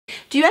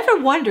Do you ever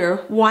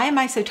wonder, why am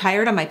I so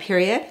tired on my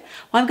period?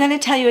 Well, I'm going to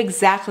tell you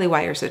exactly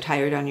why you're so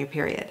tired on your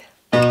period.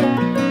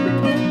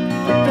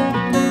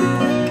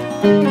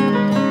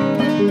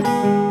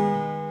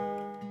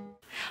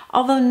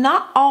 Although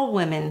not all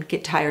women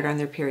get tired on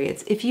their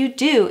periods, if you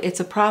do,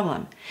 it's a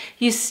problem.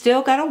 You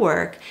still gotta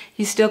work,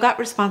 you still got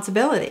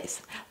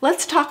responsibilities.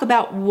 Let's talk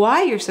about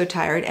why you're so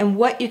tired and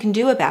what you can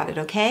do about it,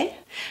 okay?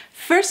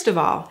 First of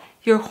all,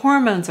 your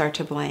hormones are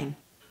to blame.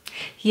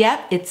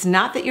 Yep, it's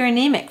not that you're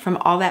anemic from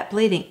all that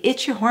bleeding,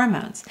 it's your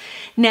hormones.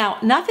 Now,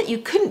 not that you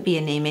couldn't be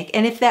anemic,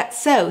 and if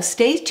that's so,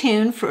 stay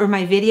tuned for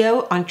my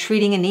video on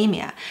treating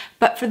anemia.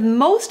 But for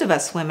most of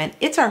us women,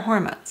 it's our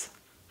hormones.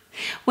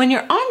 When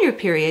you're on your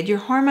period, your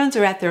hormones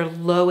are at their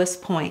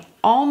lowest point,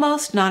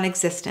 almost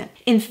non-existent.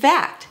 In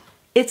fact,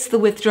 it's the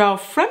withdrawal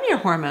from your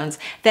hormones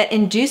that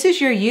induces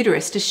your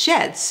uterus to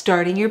shed,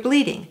 starting your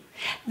bleeding.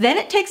 Then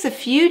it takes a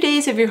few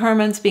days of your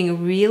hormones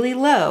being really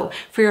low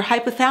for your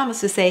hypothalamus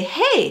to say,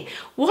 hey,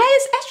 why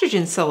is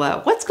estrogen so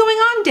low? What's going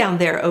on down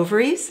there,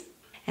 ovaries?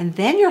 And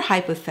then your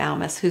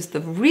hypothalamus, who's the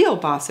real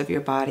boss of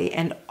your body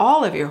and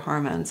all of your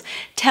hormones,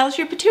 tells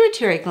your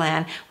pituitary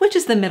gland, which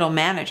is the middle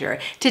manager,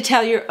 to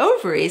tell your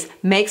ovaries,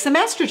 make some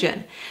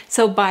estrogen.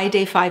 So by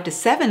day 5 to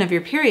 7 of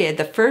your period,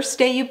 the first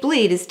day you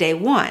bleed is day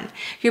 1.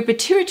 Your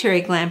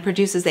pituitary gland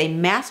produces a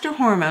master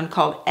hormone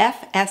called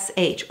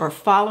FSH, or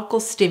follicle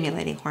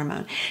stimulating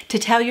hormone, to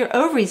tell your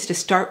ovaries to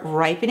start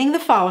ripening the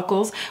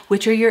follicles,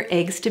 which are your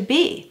eggs to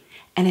be.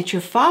 And it's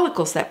your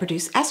follicles that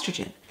produce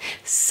estrogen.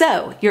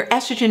 So your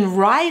estrogen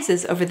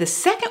rises over the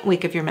second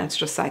week of your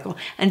menstrual cycle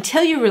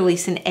until you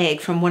release an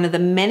egg from one of the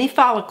many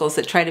follicles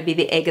that try to be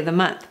the egg of the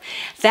month.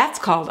 That's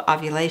called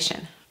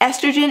ovulation.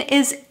 Estrogen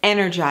is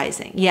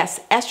energizing. Yes,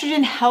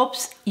 estrogen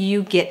helps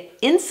you get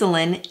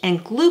insulin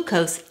and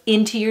glucose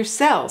into your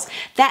cells.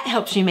 That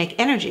helps you make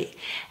energy.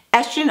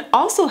 Estrogen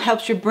also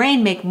helps your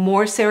brain make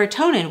more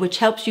serotonin, which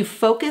helps you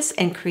focus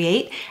and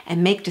create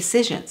and make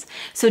decisions.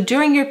 So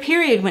during your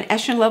period, when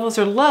estrogen levels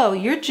are low,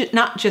 you're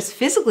not just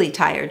physically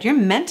tired, you're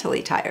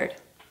mentally tired.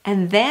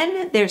 And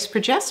then there's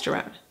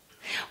progesterone.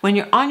 When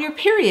you're on your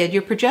period,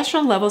 your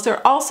progesterone levels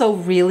are also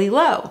really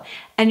low,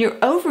 and your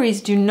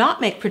ovaries do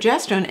not make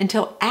progesterone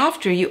until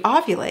after you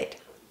ovulate.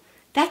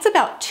 That's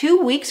about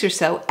 2 weeks or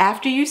so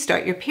after you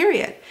start your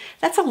period.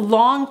 That's a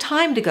long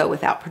time to go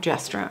without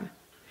progesterone.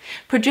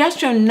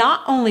 Progesterone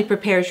not only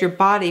prepares your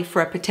body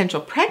for a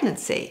potential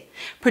pregnancy,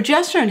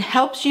 progesterone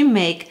helps you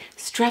make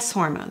stress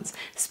hormones,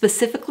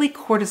 specifically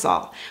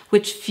cortisol,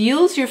 which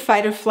fuels your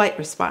fight or flight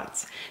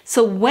response.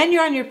 So when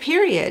you're on your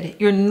period,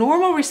 your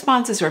normal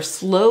responses are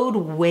slowed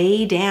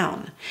way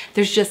down.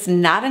 There's just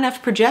not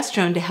enough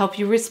progesterone to help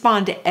you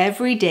respond to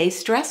everyday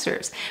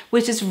stressors,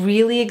 which is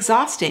really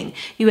exhausting.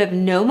 You have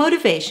no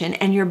motivation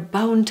and you're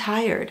bone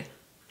tired.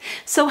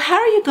 So how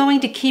are you going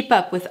to keep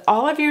up with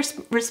all of your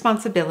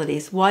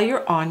responsibilities while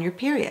you're on your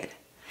period?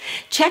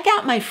 Check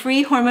out my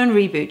free hormone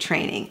reboot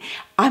training.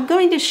 I'm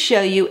going to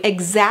show you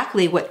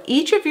exactly what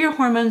each of your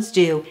hormones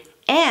do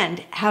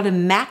and how to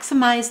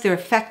maximize their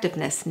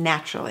effectiveness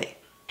naturally.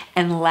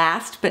 And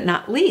last but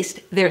not least,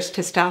 there's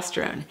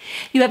testosterone.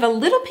 You have a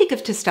little peak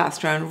of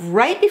testosterone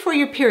right before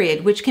your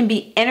period, which can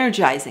be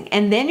energizing,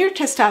 and then your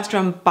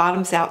testosterone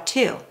bottoms out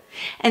too.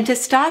 And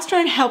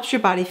testosterone helps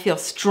your body feel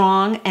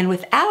strong, and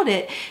without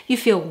it, you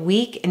feel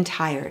weak and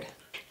tired.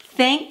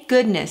 Thank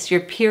goodness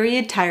your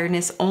period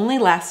tiredness only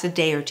lasts a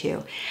day or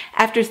two.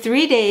 After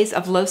 3 days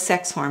of low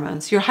sex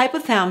hormones, your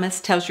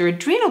hypothalamus tells your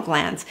adrenal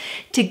glands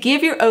to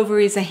give your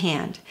ovaries a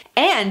hand.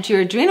 And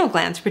your adrenal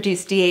glands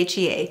produce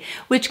DHEA,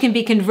 which can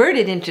be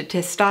converted into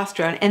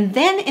testosterone and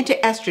then into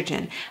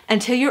estrogen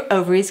until your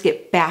ovaries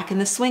get back in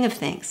the swing of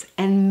things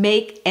and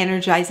make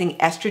energizing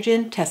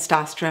estrogen,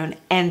 testosterone,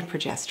 and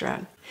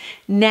progesterone.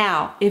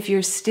 Now, if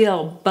you're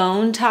still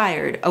bone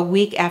tired a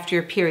week after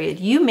your period,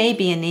 you may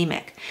be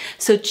anemic.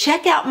 So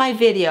check out my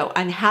video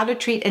on how to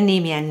treat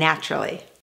anemia naturally.